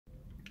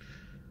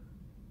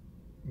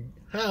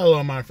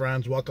Hello my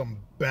friends, welcome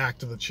back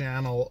to the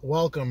channel.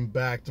 Welcome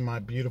back to my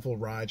beautiful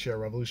rideshare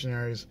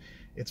revolutionaries.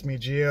 It's me,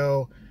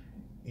 Gio.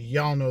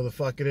 Y'all know the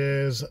fuck it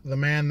is. The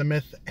man, the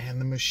myth,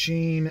 and the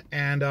machine.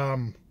 And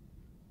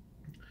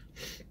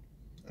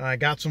I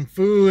got some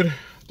food,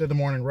 did the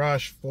morning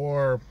rush,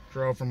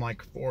 drove from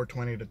like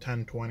 4:20 to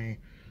 10:20.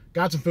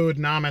 Got some food,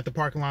 now I'm at the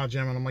parking lot of the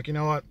gym and I'm like, you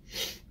know what?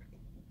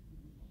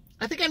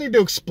 I think I need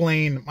to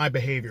explain my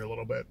behavior a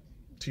little bit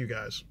to you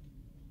guys.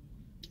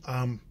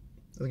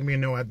 It's gonna be a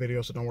no ad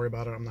video, so don't worry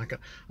about it. I'm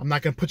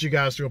not gonna put you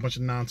guys through a bunch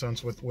of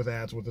nonsense with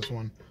ads with this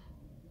one.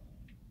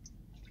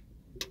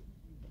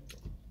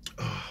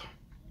 Oh,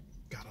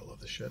 God, I love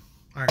this shit.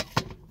 All right,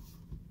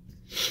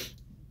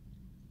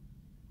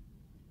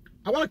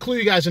 I want to clue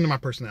you guys into my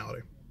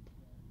personality.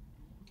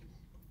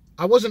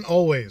 I wasn't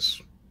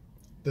always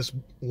this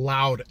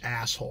loud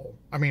asshole.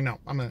 I mean, no,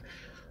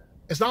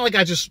 it's not like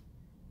I just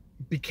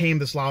became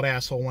this loud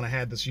asshole when I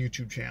had this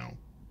YouTube channel.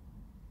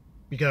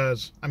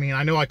 Because, I mean,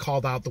 I know I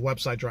called out the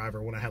website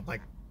driver when I had like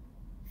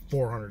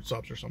 400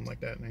 subs or something like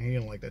that, and he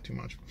didn't like that too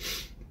much.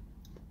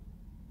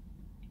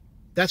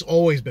 That's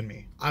always been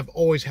me. I've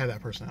always had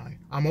that personality.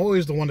 I'm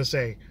always the one to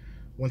say,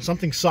 when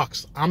something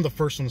sucks, I'm the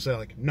first one to say,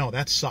 like, no,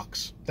 that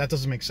sucks. That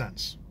doesn't make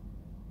sense.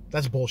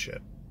 That's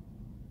bullshit.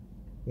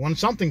 When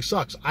something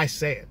sucks, I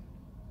say it.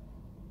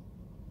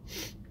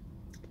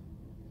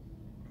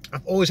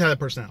 I've always had that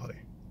personality.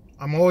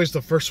 I'm always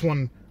the first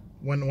one.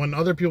 When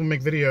other people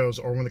make videos,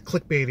 or when they're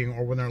clickbaiting,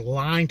 or when they're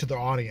lying to their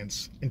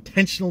audience,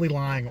 intentionally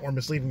lying or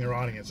misleading their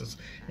audiences,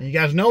 and you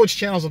guys know which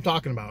channels I'm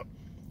talking about,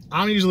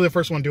 I'm usually the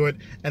first one to do it,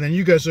 and then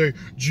you guys say,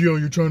 Gio,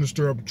 you're trying to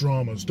stir up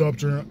drama, stop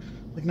stirring.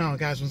 Like, no,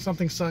 guys, when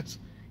something sucks,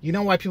 you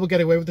know why people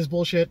get away with this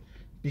bullshit?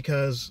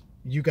 Because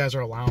you guys are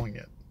allowing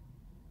it.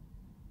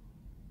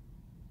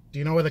 Do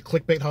you know why the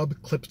clickbait hub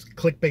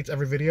clickbaits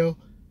every video?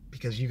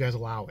 Because you guys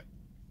allow it.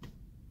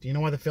 Do you know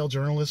why the failed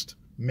journalist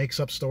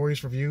makes up stories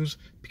for views?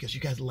 Because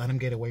you guys let him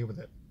get away with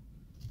it.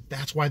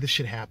 That's why this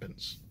shit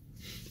happens.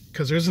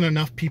 Because there isn't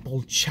enough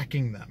people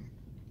checking them.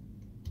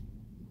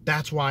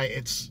 That's why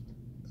it's...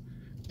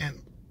 And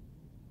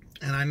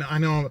I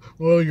know,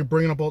 well, you're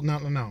bringing up all...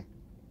 No.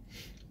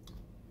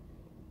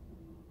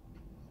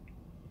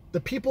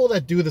 The people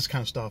that do this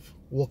kind of stuff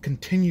will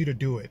continue to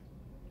do it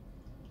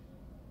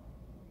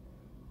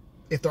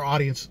if their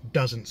audience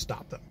doesn't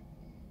stop them.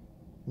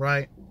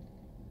 Right?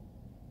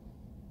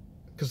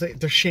 Because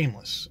they're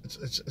shameless.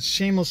 It's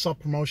shameless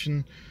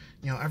self-promotion.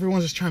 You know,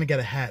 everyone's just trying to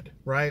get ahead,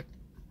 right?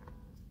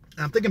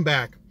 And I'm thinking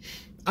back,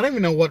 I don't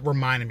even know what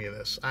reminded me of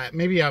this.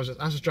 Maybe I was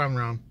just driving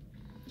around,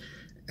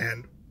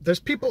 and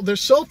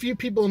there's so few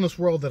people in this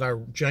world that I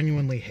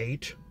genuinely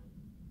hate,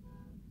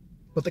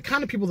 but the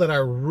kind of people that I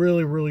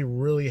really, really,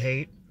 really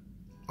hate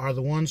are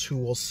the ones who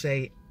will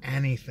say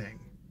anything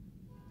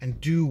and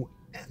do,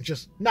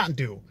 just not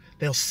do,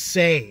 they'll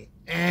say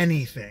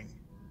anything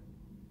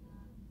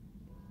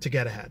to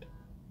get ahead.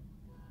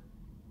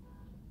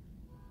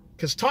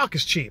 Because talk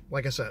is cheap,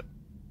 like I said.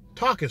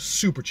 Talk is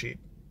super cheap.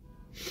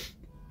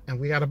 And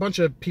we got a bunch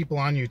of people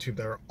on YouTube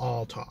that are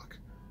all talk.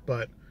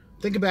 But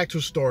thinking back to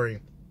a story,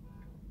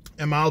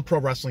 in my old pro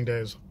wrestling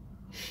days,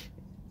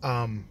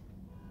 I'm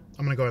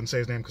going to go ahead and say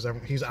his name because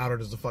he's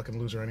outed as the fucking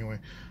loser anyway.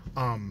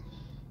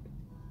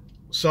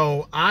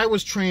 So I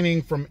was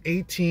training from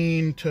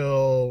 18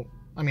 till...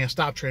 I mean, I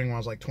stopped training when I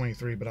was like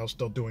 23, but I was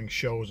still doing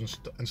shows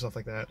and stuff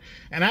like that.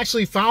 And I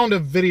actually found a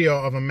video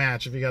of a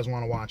match if you guys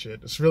want to watch it.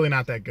 It's really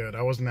not that good.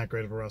 I wasn't that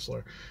great of a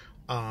wrestler.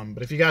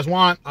 But if you guys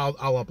want, I'll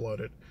upload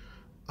it.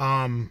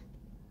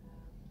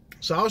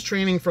 So I was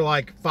training for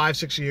like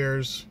 5-6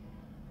 years.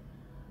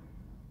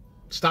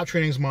 Stopped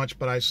training as much,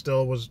 but I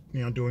still was,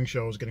 you know, doing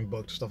shows, getting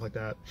booked, stuff like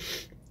that.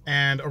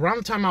 And around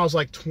the time I was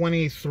like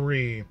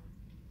 23,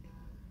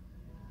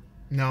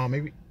 no,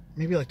 maybe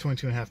like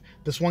 22 and a half,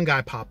 this one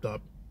guy popped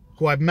up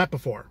who I've met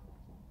before.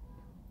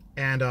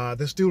 And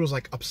this dude was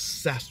like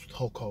obsessed with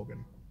Hulk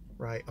Hogan,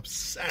 right?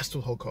 Obsessed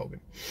with Hulk Hogan.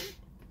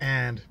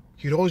 And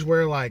he'd always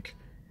wear like,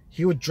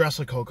 he would dress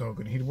like Hulk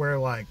Hogan. He'd wear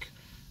like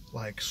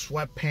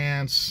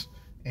sweatpants,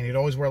 and he'd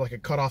always wear like a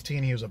cutoff tee,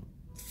 and he was a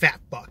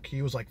fat buck.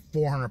 He was like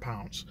 400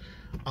 pounds.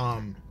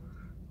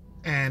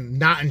 And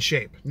not in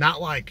shape. Not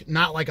like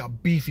a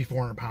beefy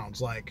 400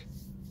 pounds. Like,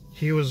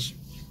 he was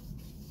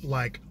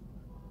like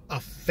a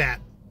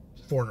fat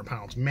 400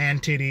 pounds. Man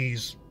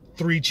titties,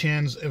 3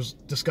 chins. It was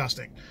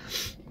disgusting.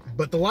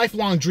 But the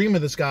lifelong dream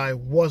of this guy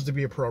was to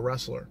be a pro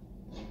wrestler.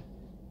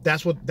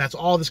 That's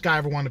all this guy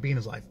ever wanted to be in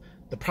his life.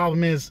 The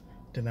problem is,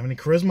 didn't have any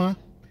charisma,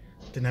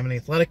 didn't have any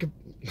athletic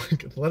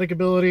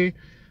ability.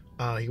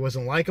 He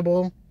wasn't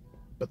likable.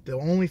 But the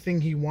only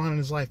thing he wanted in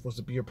his life was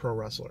to be a pro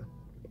wrestler.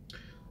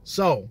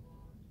 So,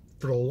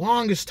 for the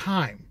longest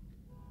time,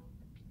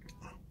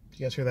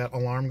 you guys hear that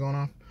alarm going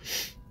off?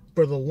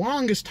 For the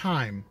longest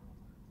time,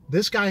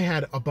 this guy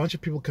had a bunch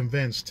of people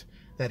convinced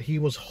that he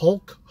was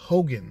Hulk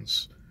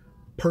Hogan's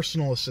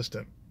personal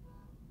assistant.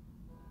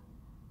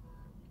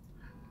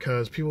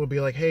 Because people would be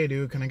like, hey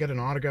dude, can I get an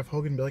autograph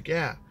Hogan? Be like,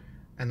 yeah.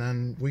 And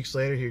then weeks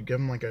later, he'd give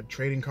him like a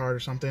trading card or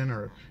something,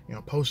 or, you know,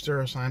 a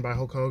poster signed by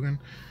Hulk Hogan.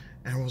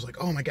 And I was like,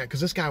 oh my God,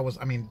 because this guy was,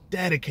 I mean,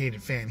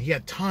 dedicated fan. He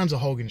had tons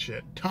of Hogan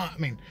shit. I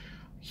mean,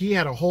 he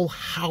had a whole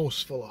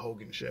house full of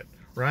Hogan shit,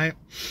 right?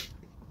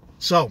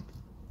 So,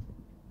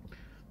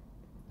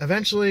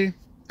 eventually,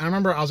 I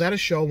remember I was at a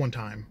show one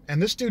time,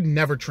 and this dude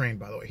never trained,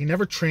 by the way. He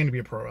never trained to be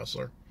a pro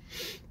wrestler.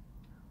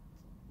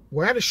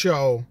 We're at a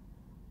show,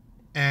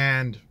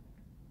 and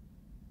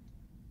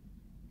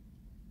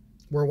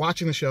we're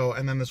watching the show,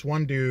 and then this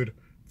one dude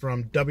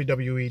from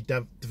WWE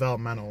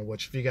Developmental,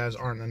 which if you guys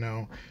aren't in the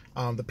know,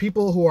 the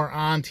people who are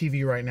on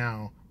TV right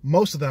now,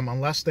 most of them,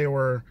 unless they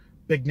were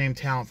big name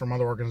talent from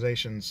other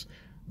organizations,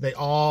 they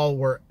all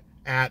were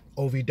at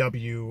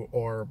OVW,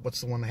 or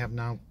what's the one they have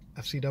now,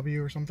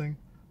 FCW or something,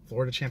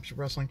 Florida Championship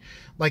Wrestling.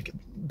 Like,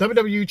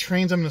 WWE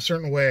trains them in a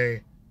certain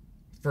way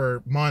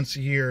for months,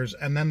 years,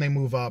 and then they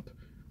move up.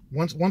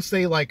 Once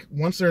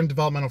they're in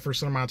developmental for a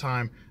certain amount of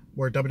time,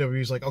 where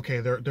WWE's like,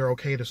 okay, they're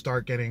okay to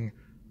start getting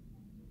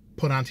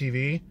put on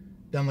TV,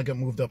 then they get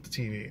moved up to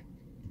TV.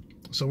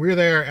 So we were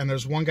there, and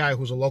there's one guy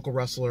who's a local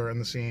wrestler in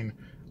the scene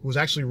who was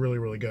actually really,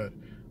 really good.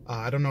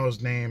 I don't know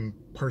his name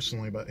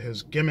personally, but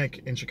his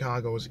gimmick in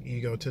Chicago was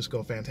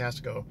Egotistico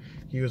Fantastico.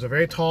 He was a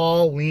very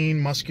tall, lean,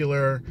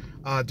 muscular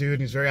dude,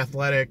 and he's very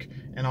athletic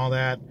and all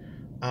that.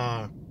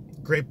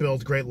 Great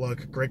build, great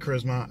look, great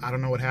charisma. I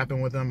don't know what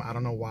happened with him. I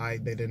don't know why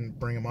they didn't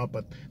bring him up,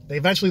 but they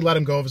eventually let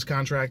him go of his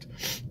contract.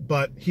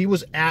 But he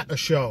was at a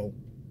show,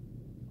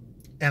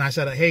 and I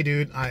said, hey,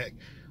 dude,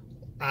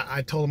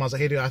 I told him, I was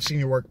like, hey, dude, I've seen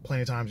your work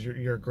plenty of times.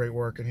 You're a great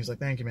work. And he's like,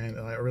 thank you, man.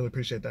 I really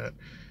appreciate that.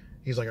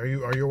 He's like, are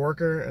you a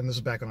worker? And this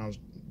is back when I was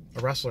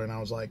a wrestler, and I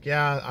was like,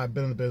 yeah, I've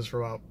been in the biz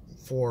for about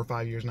 4 or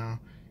 5 years now.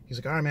 He's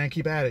like, all right, man,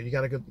 keep at it. You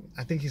got a good,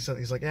 I think he's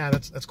like, yeah,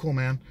 that's cool,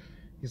 man.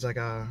 He's like,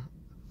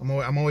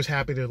 I'm always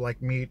happy to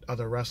like meet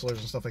other wrestlers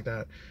and stuff like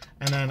that.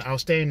 And then I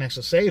was staying next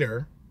to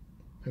Sater,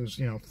 who's,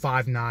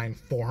 5'9",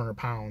 400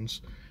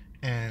 pounds.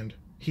 And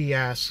he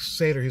asks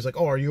Sater, he's like,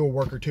 oh, are you a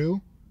worker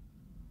too?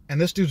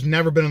 And this dude's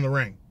never been in the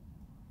ring.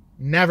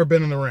 Never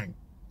been in the ring.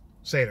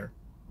 Sater.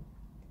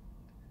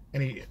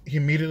 And he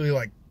immediately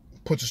like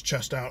puts his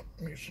chest out.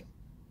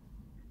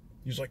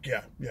 He's like,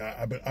 yeah,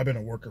 I've been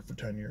a worker for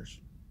 10 years.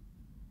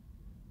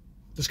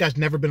 This guy's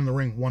never been in the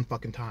ring one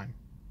fucking time.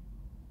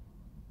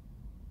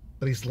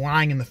 But he's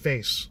lying in the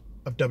face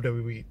of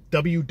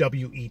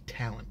WWE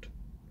talent.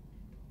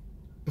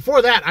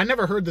 Before that, I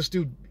never heard this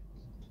dude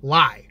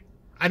lie.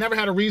 I never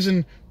had a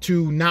reason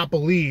to not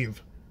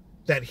believe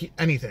that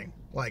anything.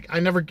 Like,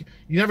 you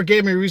never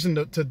gave me a reason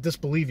to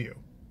disbelieve you.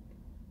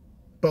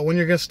 But when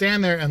you're going to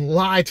stand there and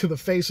lie to the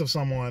face of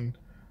someone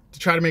to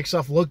try to make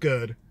stuff look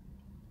good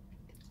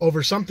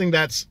over something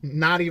that's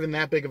not even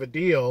that big of a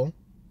deal,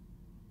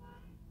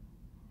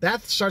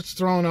 that starts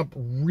throwing up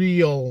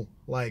real,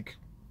 like,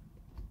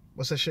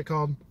 what's that shit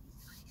called?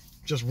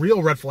 Just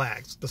real red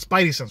flags. The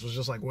Spidey sense was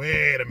just like,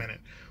 wait a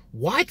minute.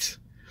 What?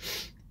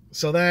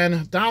 So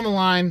then, down the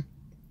line,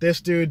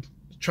 this dude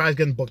tries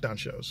getting booked on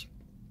shows.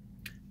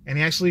 And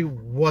he actually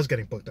was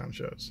getting booked on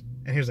shows.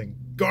 And he was a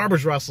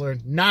garbage wrestler,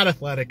 not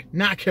athletic,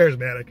 not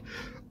charismatic.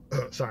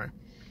 Sorry.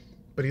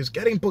 But he was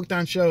getting booked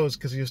on shows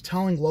because he was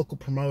telling local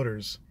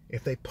promoters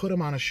if they put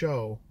him on a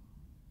show,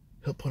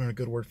 he'll put in a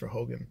good word for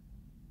Hogan.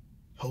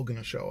 Hogan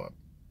will show up.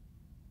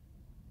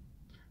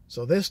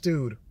 So this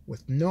dude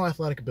with no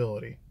athletic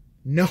ability,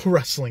 no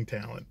wrestling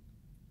talent,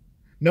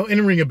 no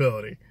in-ring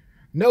ability,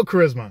 no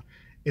charisma,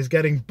 is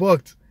getting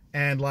booked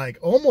and like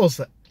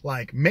almost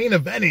like main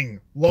eventing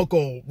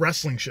local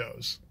wrestling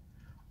shows.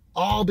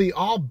 All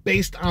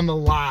based on the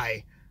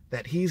lie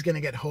that he's going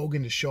to get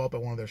Hogan to show up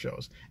at one of their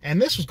shows.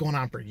 And this was going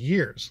on for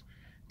years.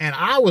 And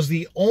I was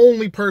the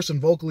only person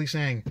vocally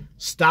saying,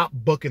 stop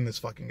booking this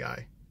fucking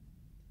guy.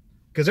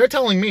 Because they're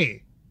telling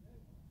me,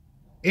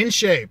 in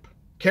shape,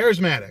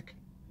 charismatic,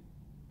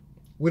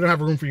 we don't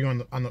have room for you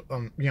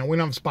we don't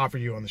have a spot for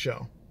you on the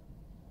show.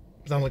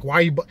 So I'm like, why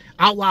are you,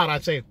 out loud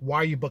I'd say, why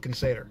are you booking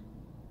Sater?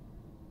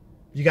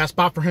 You got a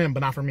spot for him, but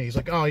not for me. He's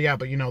like, oh yeah,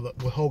 but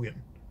with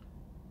Hogan.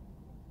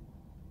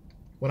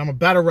 When I'm a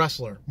better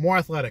wrestler, more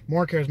athletic,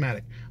 more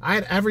charismatic. I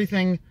had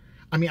everything.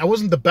 I mean, I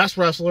wasn't the best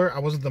wrestler. I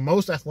wasn't the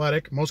most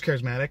athletic, most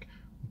charismatic,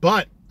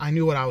 but I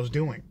knew what I was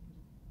doing.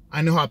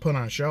 I knew how to put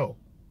on a show.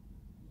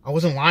 I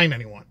wasn't lying to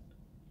anyone.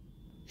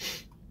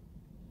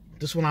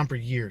 This went on for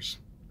years.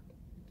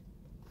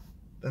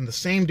 Then the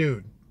same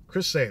dude,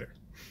 Chris Sater,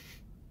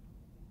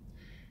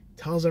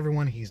 tells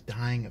everyone he's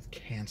dying of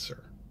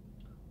cancer.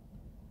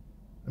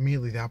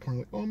 Immediately at that point,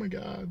 like, oh my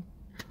God,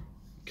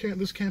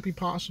 this can't be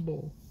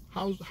possible.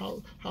 How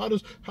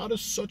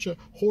does such a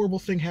horrible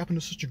thing happen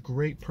to such a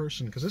great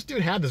person? Because this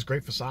dude had this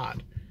great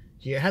facade.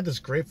 He had this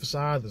great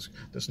facade,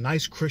 this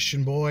nice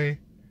Christian boy,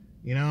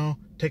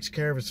 takes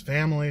care of his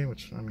family,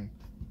 which, I mean,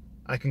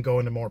 I can go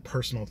into more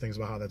personal things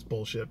about how that's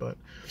bullshit, but,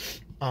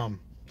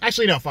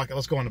 actually, no, fuck it,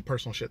 let's go into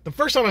personal shit. The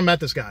first time I met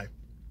this guy,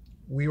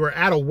 we were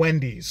at a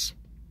Wendy's,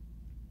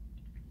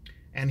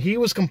 and he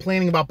was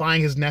complaining about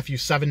buying his nephew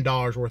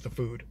 $7 worth of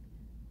food.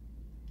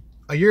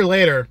 A year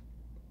later,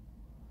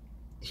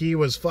 he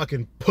was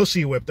fucking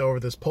pussy whipped over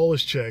this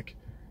Polish chick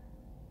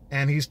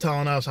And he's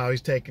telling us how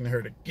he's taking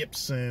her to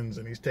Gibson's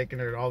and he's taking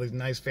her to all these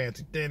nice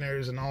fancy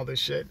dinners and all this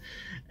shit.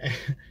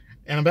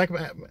 And I'm back,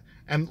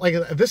 and like,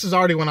 this is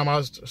already when I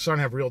was starting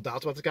to have real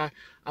doubts about this guy.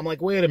 I'm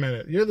like, wait a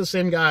minute, you're the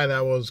same guy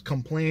that was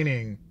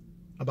complaining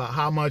about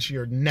how much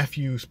your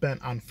nephew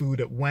spent on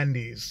food at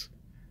Wendy's,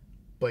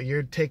 but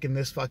you're taking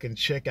this fucking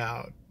chick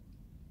out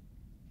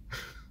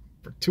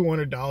for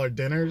 $200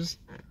 dinners?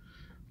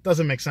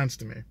 Doesn't make sense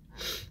to me.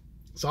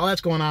 So all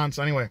that's going on.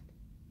 So anyway,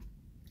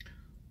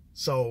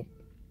 so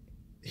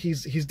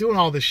he's doing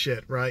all this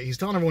shit, right? He's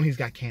telling everyone he's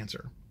got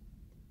cancer.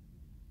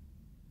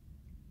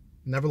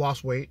 Never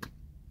lost weight.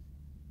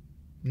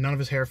 None of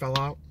his hair fell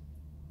out.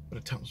 But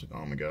it tells like,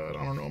 oh my God,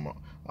 I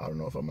don't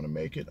know if I'm gonna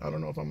make it. I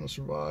don't know if I'm gonna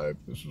survive.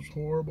 This is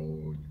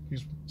horrible.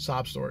 He's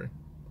sob story.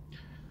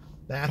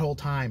 That whole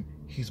time,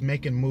 he's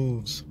making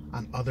moves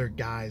on other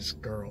guys'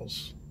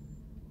 girls.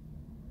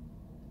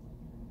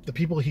 The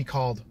people he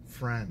called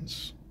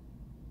friends.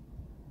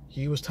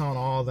 He was telling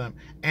all of them.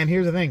 And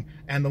here's the thing.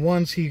 And the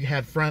ones he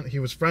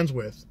was friends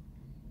with,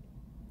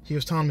 he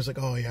was telling them, he's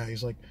like, oh yeah,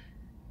 he's like,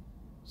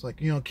 it's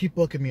like, you know, keep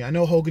booking me. I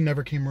know Hogan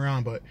never came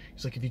around, but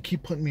he's like, if you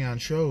keep putting me on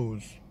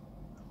shows,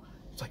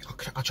 it's like,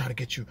 I'll try to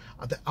get you.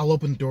 I'll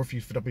open the door for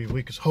you for WWE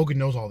because Hogan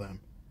knows all them.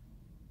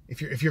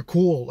 If you're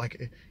cool,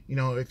 like, you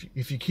know,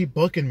 if you keep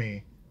booking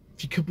me,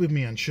 if you keep putting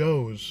me on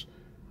shows,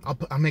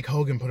 I'll make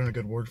Hogan put in a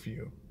good word for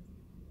you.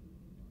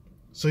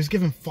 So he's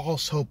giving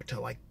false hope to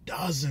like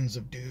dozens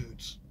of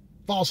dudes.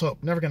 False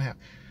hope, never gonna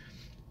happen.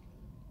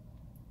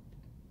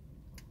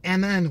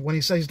 And then when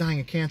he says he's dying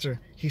of cancer,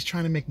 he's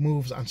trying to make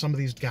moves on some of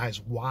these guys'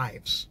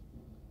 wives.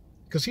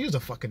 Because he was a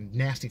fucking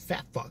nasty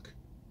fat fuck.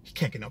 He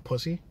can't get no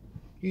pussy.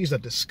 He's a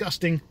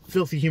disgusting,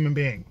 filthy human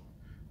being.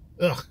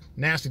 Ugh,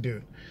 nasty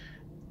dude.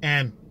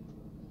 And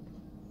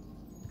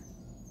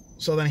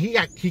so then he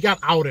got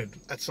outed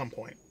at some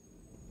point,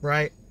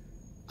 right?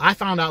 I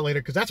found out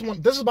later, because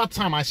this is about the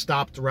time I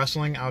stopped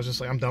wrestling. I was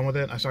just like, I'm done with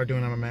it. I started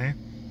doing MMA.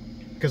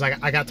 Because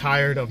I got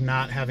tired of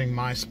not having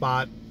my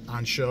spot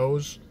on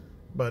shows.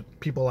 But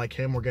people like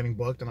him were getting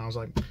booked, and I was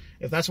like,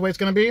 if that's the way it's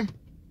going to be,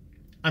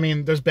 I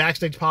mean, there's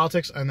backstage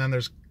politics, and then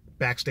there's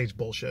backstage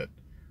bullshit.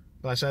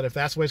 But I said, if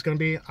that's the way it's going to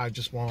be, I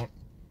just won't.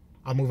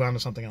 I'll move on to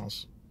something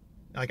else.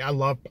 Like, I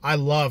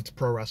loved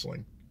pro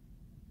wrestling.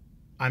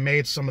 I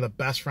made some of the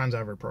best friends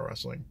ever at pro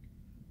wrestling.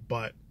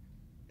 But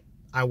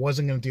I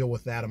wasn't going to deal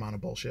with that amount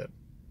of bullshit.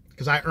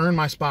 Because I earned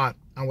my spot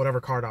on whatever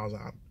card I was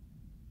on.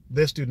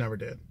 This dude never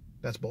did.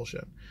 That's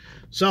bullshit.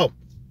 So,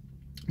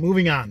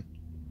 moving on.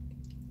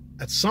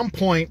 At some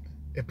point,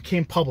 it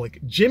became public.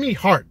 Jimmy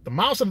Hart, the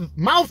mouth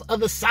of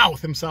the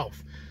South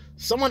himself.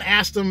 Someone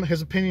asked him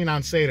his opinion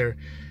on Sater,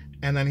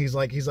 and then he's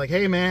like,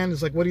 hey man,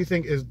 it's like, what do you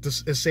think? Is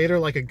Sater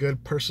like a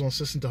good personal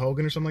assistant to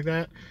Hogan or something like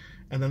that?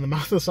 And then the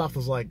mouth of the South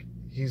was like,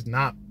 he's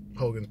not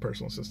Hogan's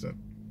personal assistant.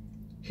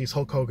 He's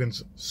Hulk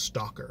Hogan's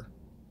stalker.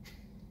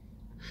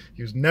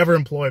 He was never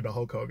employed by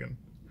Hulk Hogan.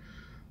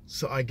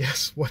 So I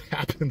guess what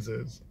happens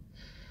is,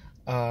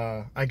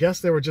 I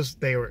guess they were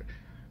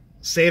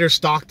Sater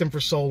stalked him for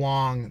so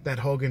long that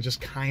Hogan just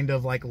kind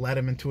of like led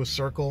him into a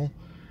circle.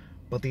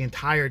 But the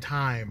entire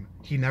time,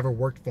 he never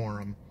worked for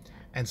him.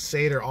 And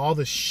Sater, all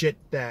the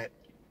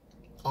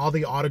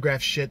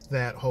autograph shit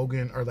that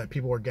Hogan, or that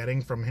people were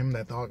getting from him,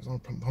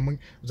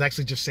 was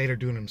actually just Sater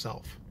doing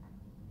himself.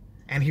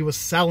 And he was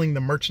selling the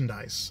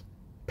merchandise,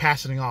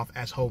 passing it off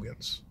as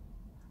Hogan's.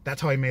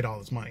 That's how he made all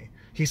this money.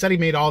 He said he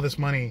made all this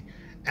money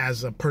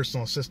as a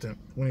personal assistant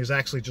when he was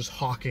actually just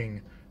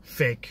hawking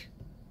fake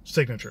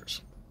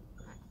signatures.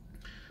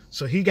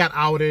 So he got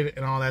outed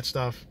and all that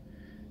stuff,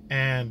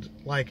 and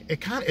like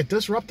it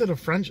disrupted the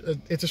friendship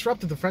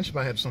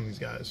I had with some of these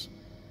guys,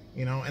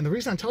 you know. And the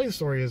reason I tell you the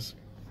story is,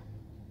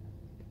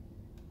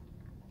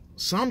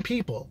 some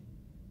people,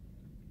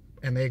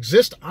 and they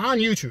exist on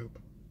YouTube,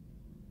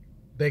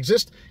 they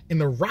exist in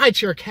the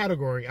rideshare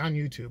category on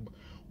YouTube,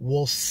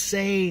 will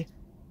say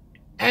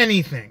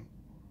anything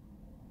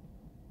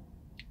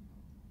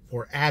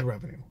for ad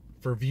revenue,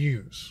 for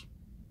views.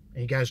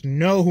 And you guys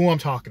know who I'm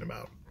talking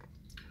about.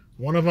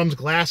 One of them's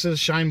glasses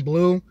shine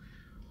blue.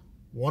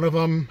 One of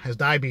them has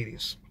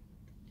diabetes.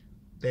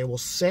 They will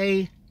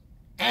say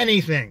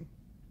anything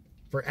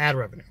for ad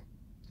revenue,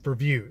 for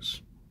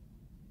views.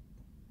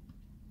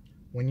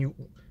 When you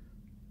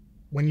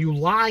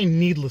lie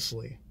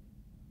needlessly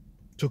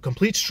to a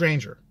complete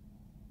stranger,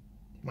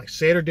 like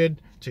Sater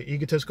did to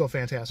Egotistico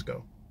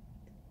Fantastico,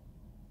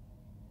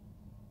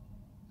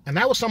 and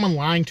that was someone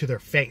lying to their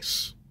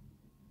face.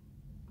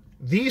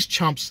 These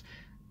chumps,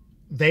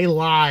 they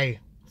lie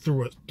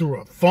through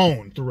a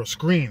phone, through a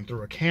screen,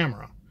 through a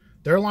camera.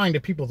 They're lying to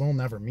people they'll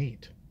never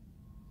meet.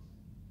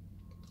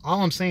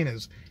 All I'm saying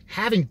is,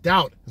 having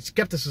doubt and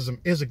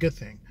skepticism is a good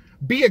thing.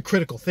 Be a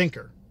critical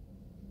thinker.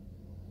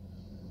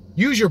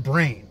 Use your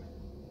brain.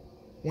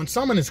 When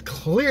someone is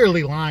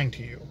clearly lying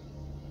to you,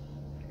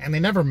 and they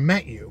never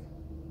met you,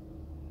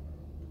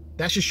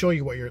 that should show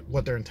you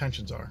what their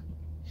intentions are.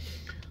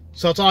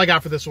 So that's all I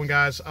got for this one,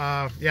 guys.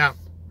 Yeah.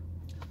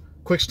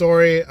 Quick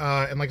story,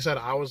 and like I said,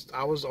 I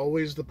was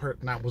always the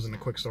person. That wasn't a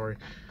quick story.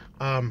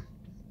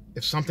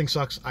 If something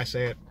sucks, I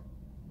say it.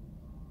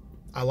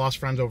 I lost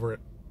friends over it.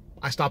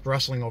 I stopped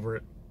wrestling over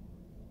it.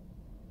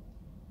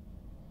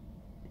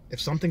 If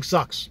something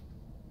sucks,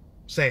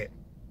 say it.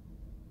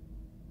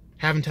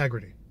 Have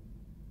integrity.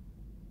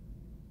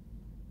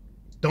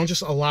 Don't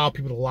just allow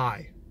people to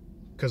lie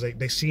because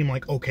they seem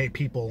like okay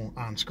people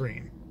on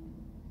screen.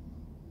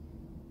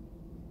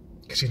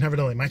 Because you never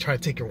know, they might try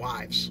to take your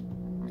wives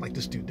like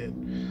this dude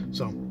did.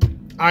 So,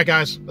 all right,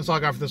 guys, that's all I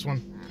got for this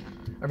one.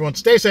 Everyone,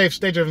 stay safe,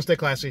 stay driven, stay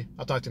classy.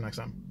 I'll talk to you next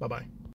time. Bye-bye.